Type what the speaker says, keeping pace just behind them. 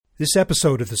This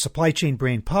episode of the Supply Chain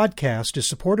Brain podcast is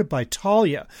supported by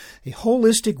Taulia, a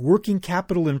holistic working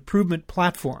capital improvement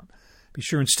platform. Be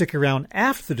sure and stick around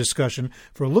after the discussion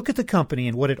for a look at the company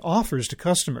and what it offers to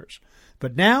customers.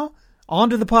 But now,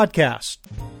 on to the podcast.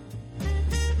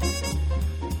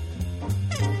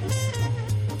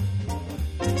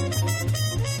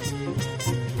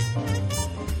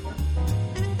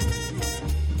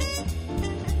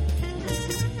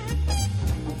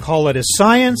 Call it a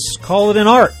science, call it an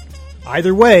art.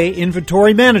 Either way,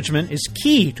 inventory management is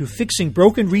key to fixing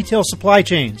broken retail supply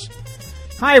chains.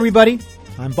 Hi, everybody.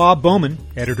 I'm Bob Bowman,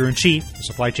 Editor-in-Chief of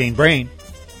Supply Chain Brain,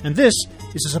 and this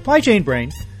is the Supply Chain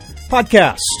Brain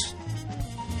podcast.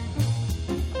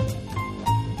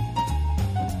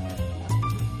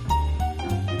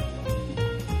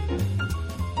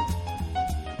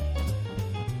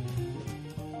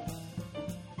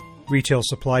 Retail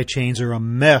supply chains are a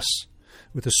mess,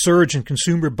 with a surge in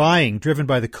consumer buying driven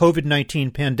by the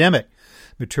COVID-19 pandemic,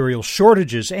 material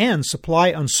shortages, and supply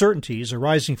uncertainties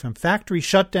arising from factory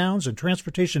shutdowns and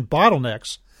transportation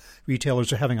bottlenecks.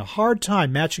 Retailers are having a hard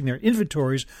time matching their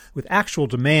inventories with actual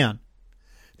demand.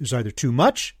 There's either too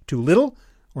much, too little,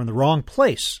 or in the wrong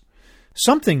place.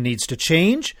 Something needs to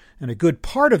change, and a good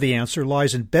part of the answer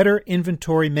lies in better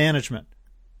inventory management.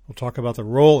 We'll talk about the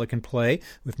role it can play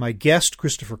with my guest,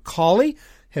 Christopher Cawley,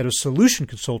 Head of Solution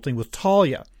Consulting with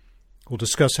Taulia. We'll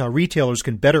discuss how retailers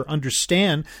can better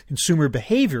understand consumer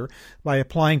behavior by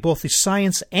applying both the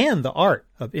science and the art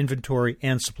of inventory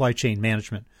and supply chain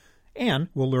management. And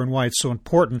we'll learn why it's so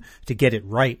important to get it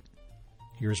right.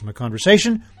 Here's my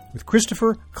conversation with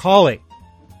Christopher Cawley.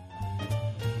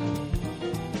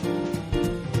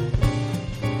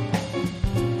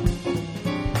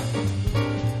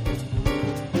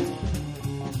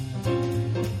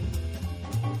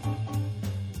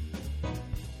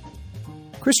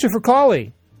 Christopher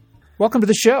Cawley, welcome to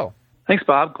the show. Thanks,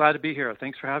 Bob. Glad to be here.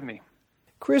 Thanks for having me.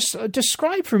 Chris,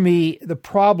 describe for me the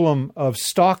problem of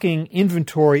stocking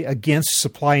inventory against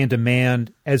supply and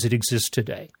demand as it exists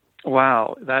today.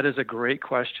 Wow, that is a great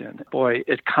question. Boy,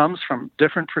 it comes from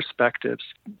different perspectives,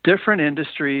 different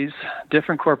industries,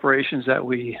 different corporations that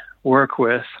we work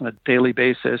with on a daily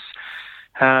basis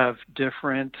have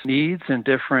different needs and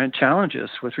different challenges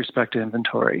with respect to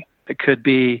inventory. It could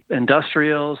be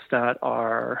industrials that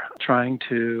are trying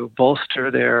to bolster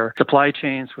their supply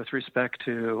chains with respect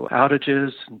to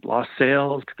outages and lost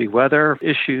sales. It could be weather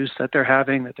issues that they're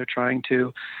having that they're trying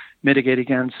to mitigate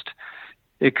against.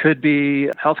 It could be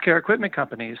healthcare equipment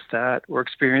companies that were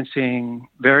experiencing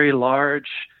very large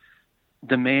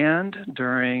demand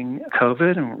during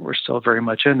COVID, and we're still very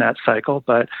much in that cycle,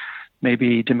 but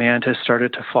maybe demand has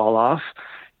started to fall off,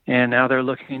 and now they're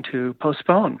looking to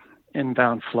postpone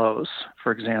inbound flows,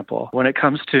 for example. When it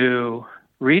comes to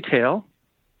retail,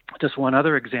 just one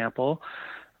other example,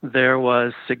 there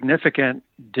was significant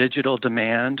digital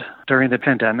demand during the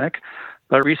pandemic,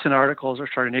 but recent articles are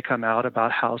starting to come out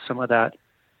about how some of that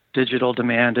digital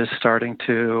demand is starting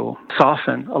to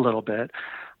soften a little bit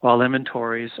while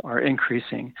inventories are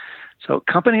increasing. So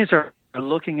companies are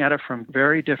looking at it from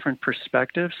very different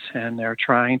perspectives, and they're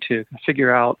trying to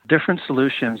figure out different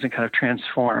solutions and kind of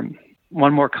transform.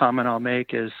 One more comment I'll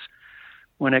make is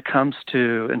when it comes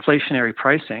to inflationary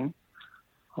pricing,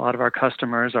 a lot of our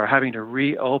customers are having to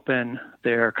reopen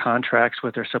their contracts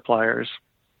with their suppliers,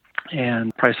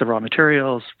 and price of raw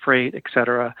materials, freight, et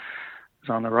cetera, is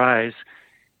on the rise.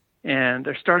 And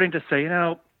they're starting to say,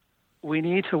 we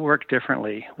need to work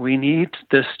differently. We need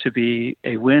this to be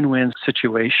a win-win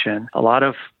situation. A lot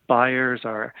of buyers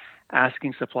are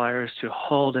asking suppliers to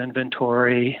hold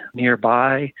inventory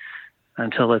nearby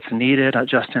until it's needed,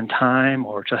 just in time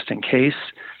or just in case.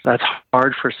 That's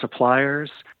hard for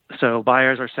suppliers. So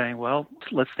buyers are saying, well,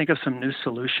 let's think of some new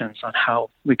solutions on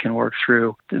how we can work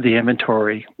through the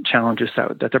inventory challenges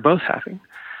that they're both having.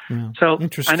 Yeah. So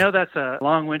I know that's a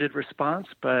long-winded response,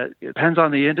 but it depends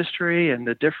on the industry, and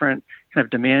the different kind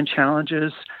of demand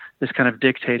challenges is kind of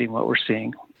dictating what we're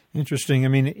seeing. Interesting. I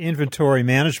mean, inventory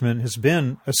management has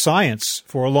been a science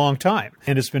for a long time,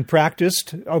 and it's been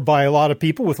practiced by a lot of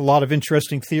people with a lot of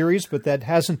interesting theories, but that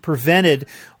hasn't prevented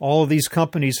all of these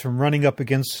companies from running up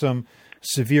against some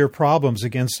severe problems,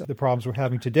 against the problems we're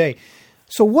having today.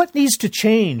 So what needs to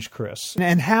change, Chris,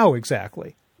 and how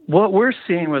exactly? What we're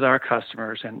seeing with our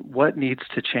customers and what needs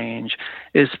to change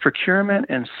is procurement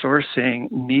and sourcing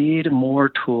need more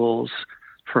tools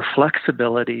for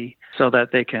flexibility so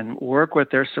that they can work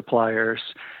with their suppliers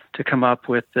to come up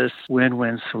with this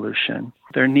win-win solution.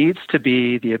 There needs to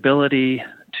be the ability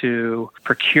to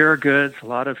procure goods. A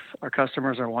lot of our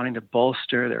customers are wanting to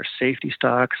bolster their safety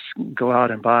stocks, go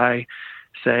out and buy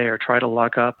say, or try to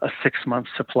lock up a 6-month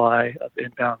supply of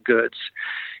inbound goods.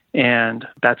 And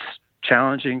that's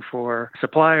challenging for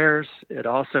suppliers. It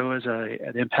also is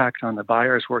an impact on the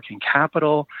buyer's working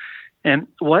capital. And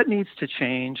what needs to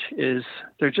change is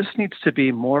there just needs to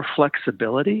be more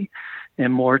flexibility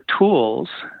and more tools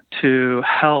to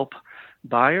help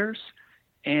buyers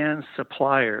and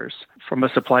suppliers from a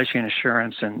supply chain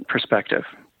assurance and perspective.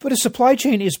 But a supply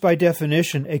chain is by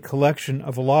definition a collection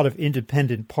of a lot of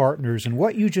independent partners. And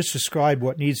what you just described,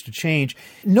 what needs to change,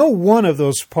 no one of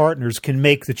those partners can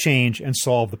make the change and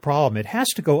solve the problem. It has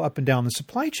to go up and down the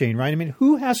supply chain, right? I mean,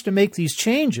 who has to make these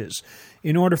changes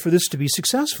in order for this to be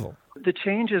successful? The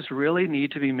changes really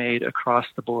need to be made across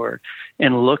the board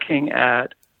in looking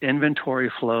at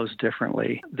inventory flows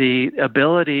differently. The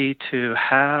ability to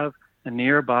have a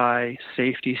nearby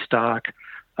safety stock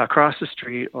across the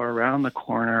street or around the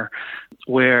corner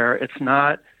where it's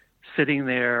not sitting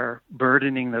there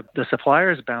burdening the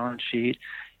supplier's balance sheet,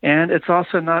 and it's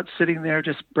also not sitting there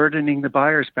just burdening the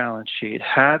buyer's balance sheet.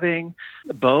 Having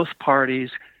both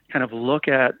parties kind of look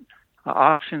at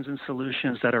options and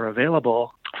solutions that are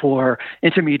available for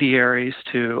intermediaries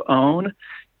to own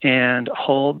and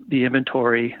hold the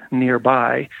inventory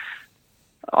nearby.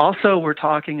 Also, we're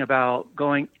talking about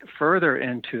going further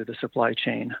into the supply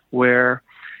chain where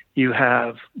you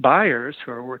have buyers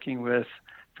who are working with,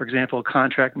 for example,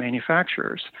 contract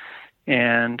manufacturers,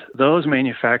 and those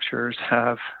manufacturers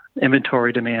have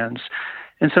inventory demands.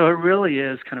 And so it really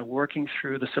is kind of working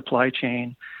through the supply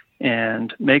chain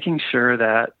and making sure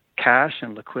that cash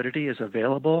and liquidity is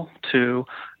available to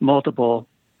multiple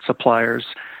suppliers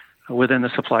within the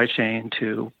supply chain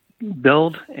to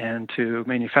build and to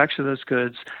manufacture those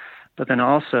goods, but then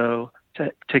also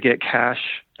to get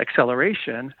cash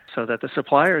acceleration so that the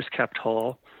supplier is kept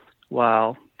whole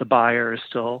while the buyer is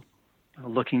still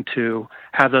looking to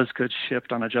have those goods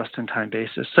shipped on a just-in-time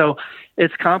basis. So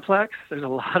it's complex. There's a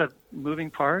lot of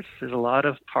moving parts. There's a lot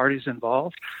of parties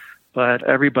involved, but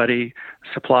everybody,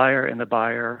 supplier and the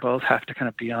buyer, both have to kind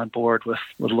of be on board with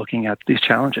looking at these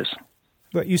challenges.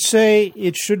 But you say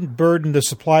it shouldn't burden the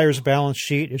supplier's balance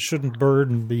sheet. It shouldn't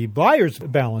burden the buyer's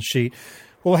balance sheet.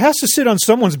 Well, it has to sit on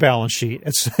someone's balance sheet.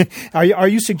 Are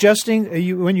you suggesting,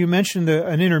 when you mentioned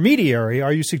an intermediary,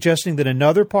 are you suggesting that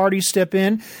another party step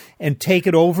in and take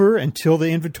it over until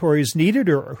the inventory is needed?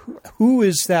 Or who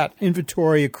is that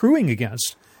inventory accruing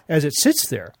against as it sits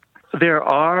there? There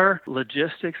are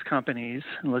logistics companies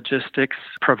and logistics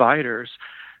providers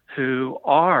who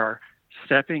are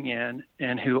stepping in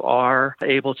and who are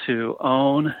able to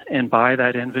own and buy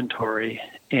that inventory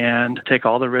and take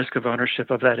all the risk of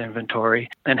ownership of that inventory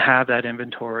and have that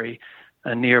inventory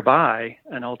nearby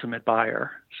an ultimate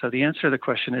buyer. So the answer to the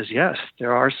question is yes,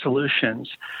 there are solutions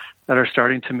that are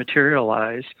starting to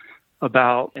materialize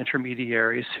about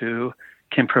intermediaries who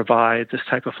can provide this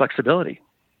type of flexibility.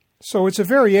 So it's a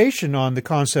variation on the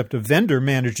concept of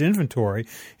vendor-managed inventory.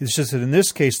 It's just that in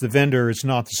this case, the vendor is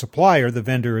not the supplier. The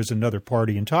vendor is another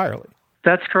party entirely.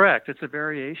 That's correct. It's a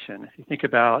variation. If you think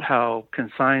about how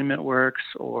consignment works,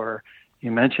 or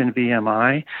you mentioned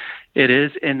VMI, it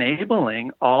is enabling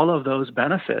all of those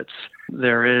benefits.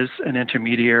 There is an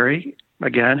intermediary,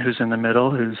 again, who's in the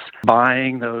middle, who's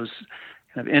buying those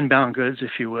kind of inbound goods,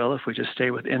 if you will, if we just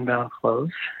stay with inbound flows,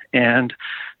 and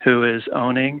who is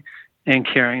owning and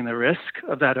carrying the risk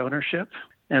of that ownership,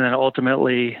 and then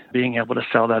ultimately being able to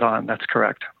sell that on. That's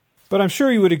correct. But I'm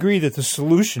sure you would agree that the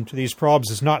solution to these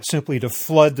problems is not simply to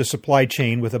flood the supply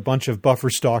chain with a bunch of buffer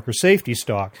stock or safety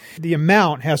stock. The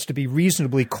amount has to be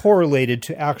reasonably correlated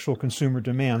to actual consumer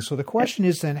demand. So the question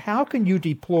is then, how can you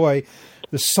deploy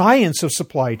the science of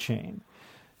supply chain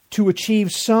to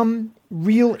achieve some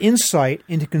real insight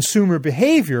into consumer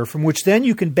behavior from which then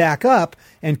you can back up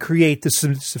and create the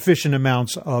sufficient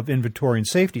amounts of inventory and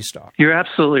safety stock? You're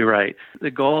absolutely right.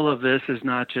 The goal of this is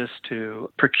not just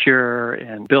to procure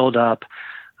and build up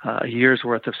a year's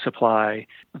worth of supply.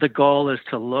 The goal is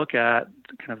to look at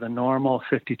kind of the normal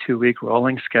 52-week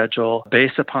rolling schedule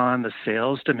based upon the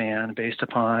sales demand, based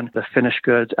upon the finished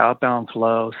goods outbound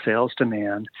flow, sales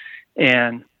demand,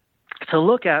 and to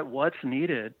look at what's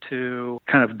needed to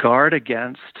kind of guard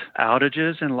against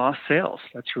outages and lost sales.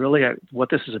 That's really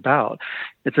what this is about.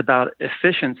 It's about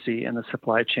efficiency in the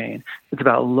supply chain. It's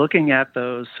about looking at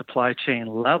those supply chain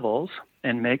levels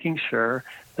and making sure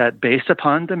that based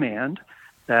upon demand,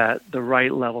 that the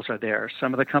right levels are there.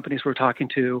 Some of the companies we're talking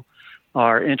to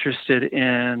are interested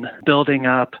in building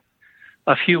up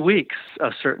a few weeks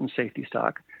of certain safety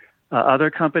stock.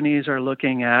 Other companies are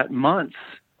looking at months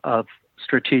of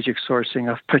strategic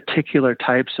sourcing of particular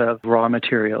types of raw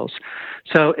materials.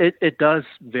 So it does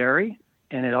vary,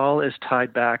 and it all is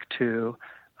tied back to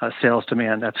sales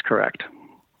demand. That's correct.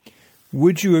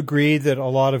 Would you agree that a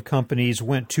lot of companies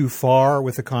went too far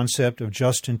with the concept of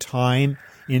just-in-time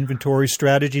inventory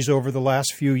strategies over the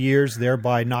last few years,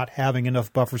 thereby not having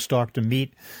enough buffer stock to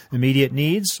meet immediate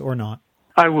needs, or not?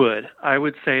 I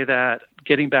would say that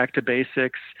getting back to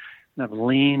basics of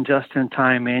lean,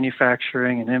 just-in-time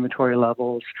manufacturing and inventory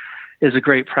levels is a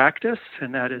great practice,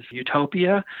 and that is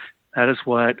utopia. That is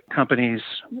what companies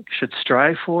should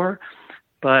strive for.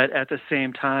 But at the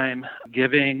same time,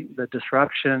 giving the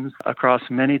disruptions across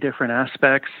many different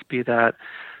aspects, be that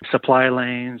supply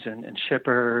lanes and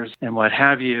shippers and what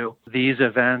have you, these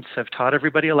events have taught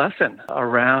everybody a lesson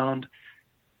around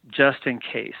just in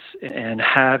case and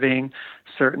having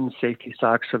certain safety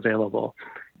stocks available.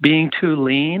 Being too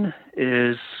lean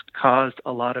is caused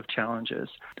a lot of challenges.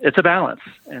 It's a balance.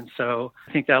 And so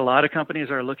I think that a lot of companies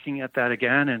are looking at that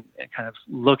again and kind of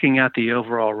looking at the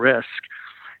overall risk.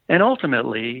 And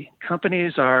ultimately,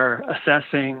 companies are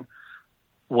assessing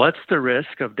what's the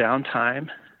risk of downtime,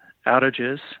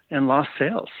 outages, and lost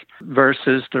sales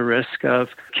versus the risk of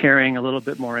carrying a little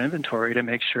bit more inventory to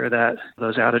make sure that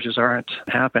those outages aren't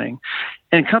happening.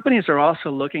 And companies are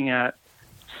also looking at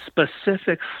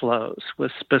specific flows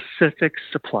with specific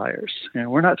suppliers.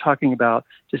 And we're not talking about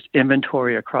just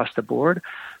inventory across the board.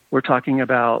 We're talking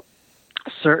about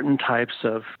certain types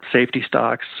of safety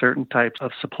stocks, certain types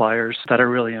of suppliers that are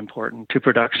really important to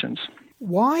productions.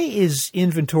 Why is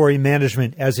inventory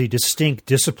management as a distinct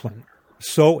discipline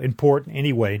so important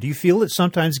anyway? Do you feel it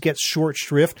sometimes gets short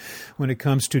shrift when it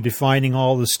comes to defining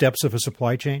all the steps of a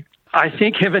supply chain? I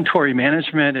think inventory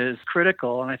management is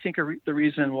critical, and I think the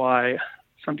reason why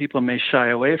some people may shy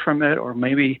away from it or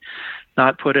maybe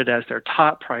not put it as their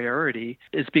top priority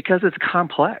is because it's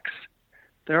complex.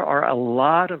 There are a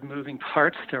lot of moving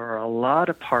parts. There are a lot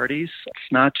of parties.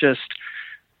 It's not just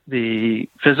the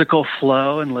physical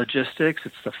flow and logistics.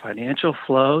 It's the financial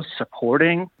flow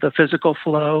supporting the physical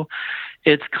flow.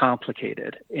 It's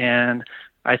complicated. And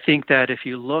I think that if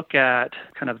you look at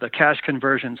kind of the cash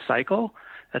conversion cycle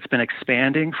that's been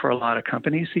expanding for a lot of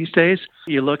companies these days,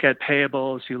 you look at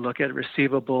payables, you look at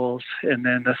receivables, and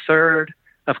then the third,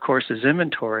 of course, is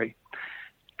inventory.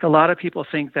 A lot of people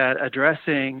think that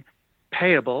addressing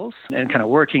payables and kind of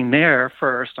working there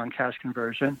first on cash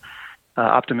conversion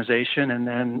optimization and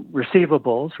then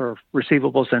receivables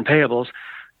and payables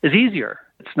is easier.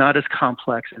 It's not as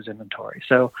complex as inventory.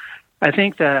 So I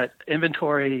think that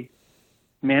inventory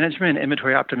management,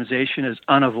 inventory optimization is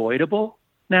unavoidable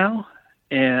now,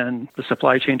 and the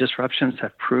supply chain disruptions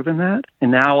have proven that.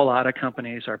 And now a lot of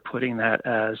companies are putting that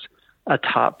as a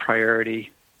top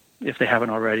priority if they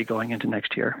haven't already going into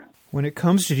next year. When it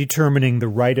comes to determining the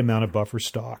right amount of buffer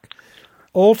stock,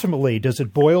 ultimately, does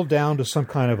it boil down to some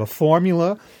kind of a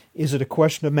formula? Is it a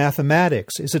question of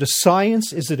mathematics? Is it a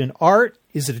science? Is it an art?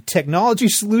 Is it a technology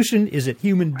solution? Is it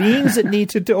human beings that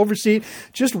need to oversee it?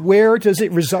 Just where does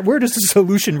it reside? Where does the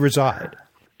solution reside?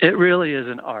 It really is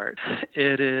an art.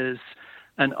 It is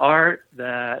an art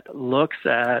that looks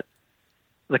at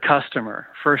the customer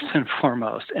first and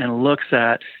foremost and looks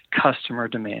at customer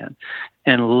demand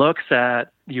and looks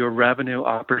at your revenue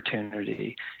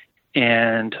opportunity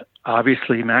and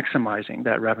obviously maximizing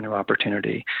that revenue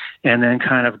opportunity, and then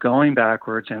kind of going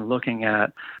backwards and looking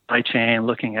at supply chain,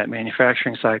 looking at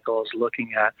manufacturing cycles,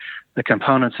 looking at the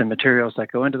components and materials that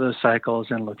go into those cycles,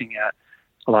 and looking at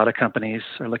a lot of companies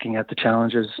are looking at the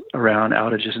challenges around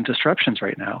outages and disruptions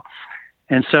right now.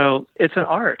 And so it's an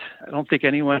art. I don't think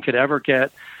anyone could ever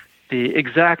get the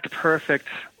exact perfect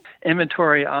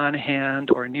inventory on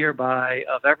hand or nearby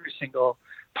of every single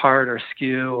part or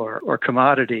SKU or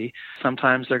commodity.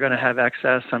 Sometimes they're going to have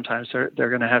excess, sometimes they're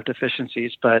going to have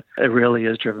deficiencies, but it really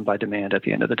is driven by demand at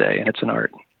the end of the day, and it's an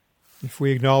art. If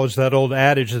we acknowledge that old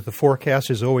adage that the forecast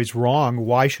is always wrong,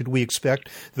 why should we expect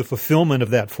the fulfillment of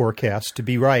that forecast to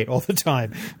be right all the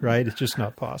time, right? It's just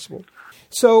not possible.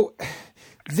 So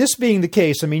this being the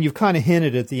case, I mean, you've kind of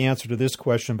hinted at the answer to this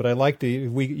question, but I'd like to,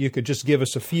 you could just give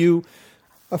us a few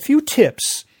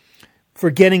tips for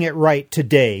getting it right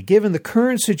today. Given the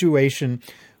current situation,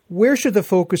 where should the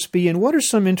focus be, and what are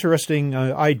some interesting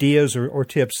ideas or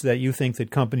tips that you think that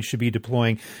companies should be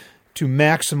deploying to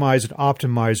maximize and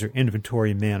optimize their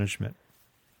inventory management?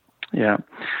 Yeah.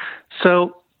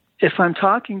 So if I'm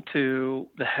talking to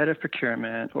the head of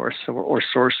procurement or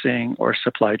sourcing or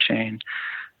supply chain,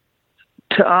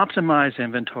 to optimize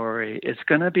inventory, it's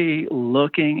going to be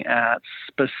looking at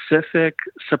specific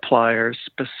suppliers,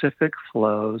 specific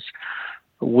flows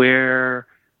where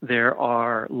there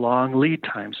are long lead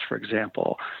times, for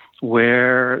example,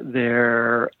 where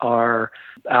there are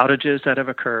outages that have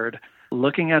occurred,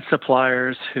 looking at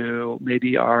suppliers who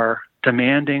maybe are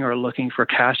demanding or looking for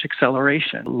cash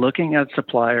acceleration, looking at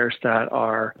suppliers that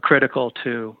are critical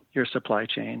to your supply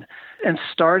chain and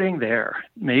starting there.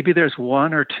 Maybe there's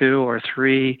one or two or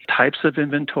three types of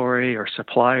inventory or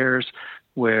suppliers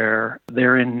where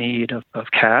they're in need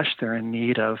of cash, they're in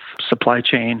need of supply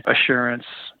chain assurance,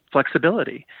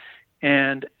 flexibility.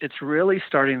 And it's really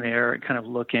starting there and kind of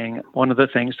looking. One of the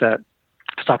things that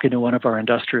I was talking to one of our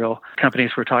industrial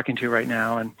companies we're talking to right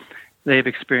now, and they've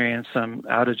experienced some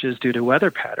outages due to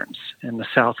weather patterns in the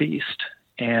Southeast.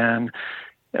 And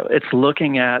it's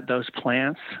looking at those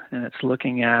plants and it's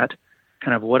looking at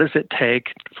kind of what does it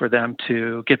take for them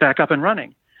to get back up and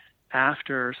running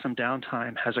after some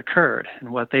downtime has occurred.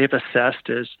 And what they've assessed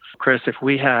is, Chris, if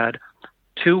we had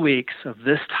 2 weeks of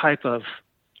this type of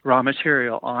raw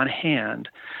material on hand,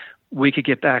 we could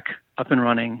get back up and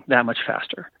running that much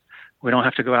faster. We don't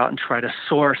have to go out and try to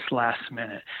source last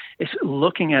minute. It's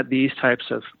looking at these types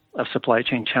of supply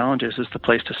chain challenges is the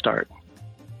place to start.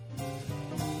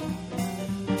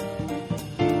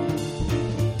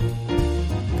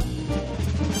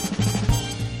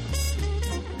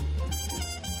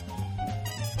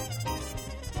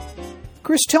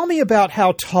 Chris, tell me about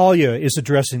how Thalia is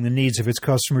addressing the needs of its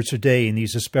customers today in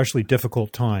these especially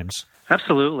difficult times.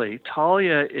 Absolutely.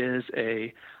 Thalia is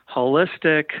a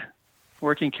holistic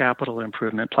working capital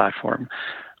improvement platform.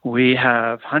 We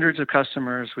have hundreds of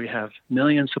customers. We have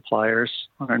million suppliers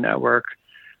on our network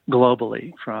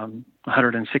globally from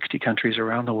 160 countries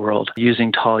around the world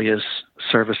using Thalia's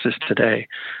services today.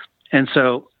 And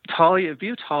so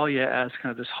view Thalia as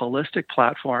kind of this holistic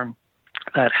platform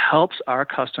that helps our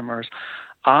customers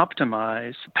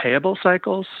optimize payable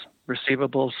cycles,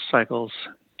 receivables cycles,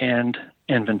 and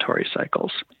inventory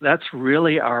cycles. That's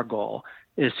really our goal,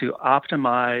 is to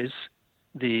optimize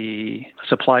the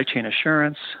supply chain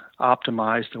assurance,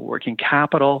 optimize the working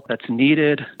capital that's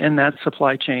needed in that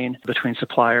supply chain between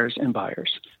suppliers and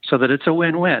buyers so that it's a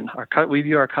win-win. We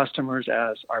view our customers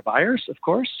as our buyers, of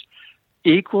course.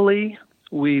 Equally,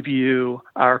 we view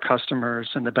our customers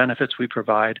and the benefits we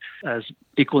provide as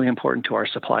equally important to our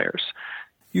suppliers.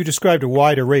 You described a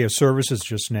wide array of services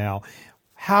just now.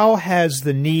 How has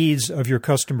the needs of your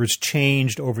customers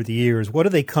changed over the years? What do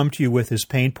they come to you with as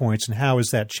pain points, and how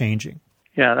is that changing?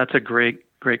 Yeah, that's a great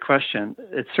question.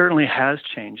 It certainly has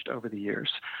changed over the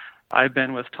years. I've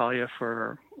been with Thalia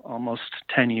for almost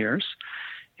 10 years.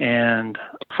 And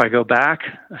if I go back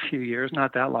a few years,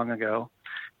 not that long ago,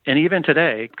 and even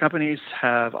today, companies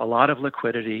have a lot of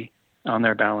liquidity on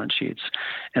their balance sheets.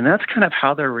 And that's kind of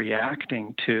how they're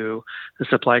reacting to the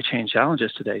supply chain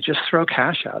challenges today. Just throw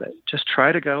cash at it. Just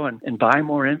try to go and buy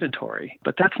more inventory.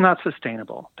 But that's not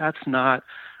sustainable. That's not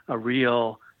a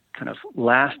real kind of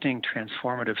lasting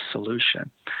transformative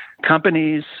solution.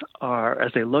 Companies are,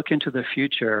 as they look into the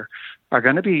future, are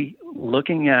going to be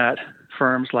looking at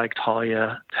firms like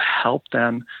Thalia to help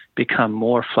them become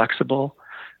more flexible,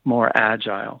 more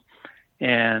agile.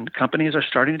 And companies are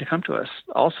starting to come to us.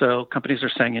 Also, companies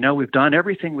are saying, we've done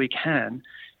everything we can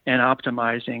in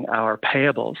optimizing our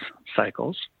payables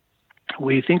cycles.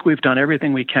 We think we've done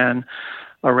everything we can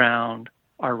around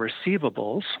our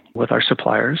receivables with our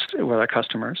suppliers, with our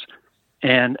customers.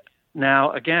 And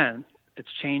now, again, it's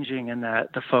changing in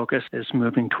that the focus is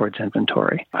moving towards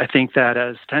inventory. I think that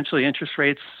as potentially interest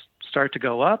rates start to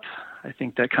go up, I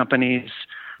think that companies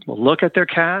will look at their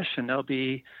cash and they'll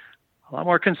be a lot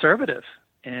more conservative,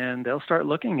 and they'll start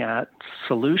looking at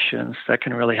solutions that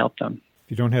can really help them.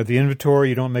 If you don't have the inventory,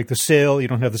 you don't make the sale. You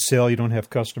don't have the sale, you don't have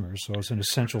customers. So it's an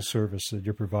essential service that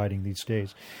you're providing these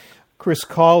days. Chris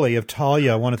Cawley of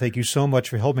Thalia, I want to thank you so much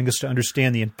for helping us to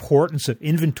understand the importance of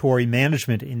inventory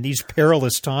management in these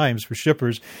perilous times for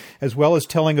shippers, as well as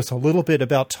telling us a little bit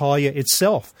about Thalia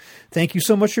itself. Thank you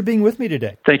so much for being with me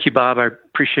today. Thank you, Bob. I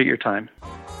appreciate your time.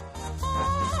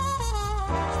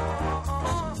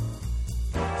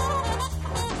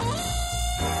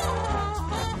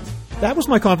 That was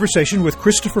my conversation with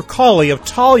Christopher Cawley of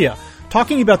Thalia,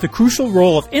 talking about the crucial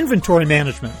role of inventory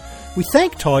management. We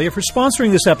thank Thalia for sponsoring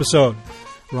this episode.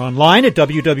 We're online at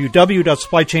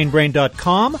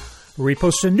www.supplychainbrain.com, where we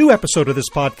post a new episode of this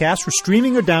podcast for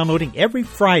streaming or downloading every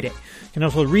Friday. You can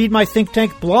also read my Think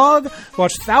Tank blog,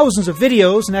 watch thousands of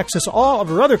videos, and access all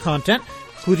of our other content,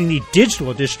 including the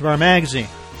digital edition of our magazine.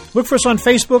 Look for us on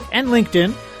Facebook and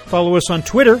LinkedIn. Follow us on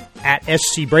Twitter at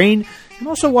SCBrain. And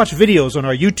also watch videos on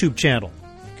our YouTube channel.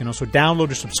 You can also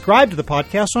download or subscribe to the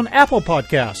podcast on Apple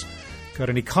Podcasts. Got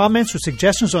any comments or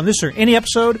suggestions on this or any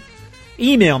episode?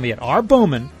 Email me at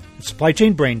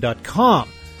rbowman@supplychainbrain.com.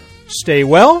 Stay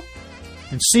well,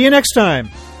 and see you next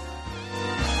time.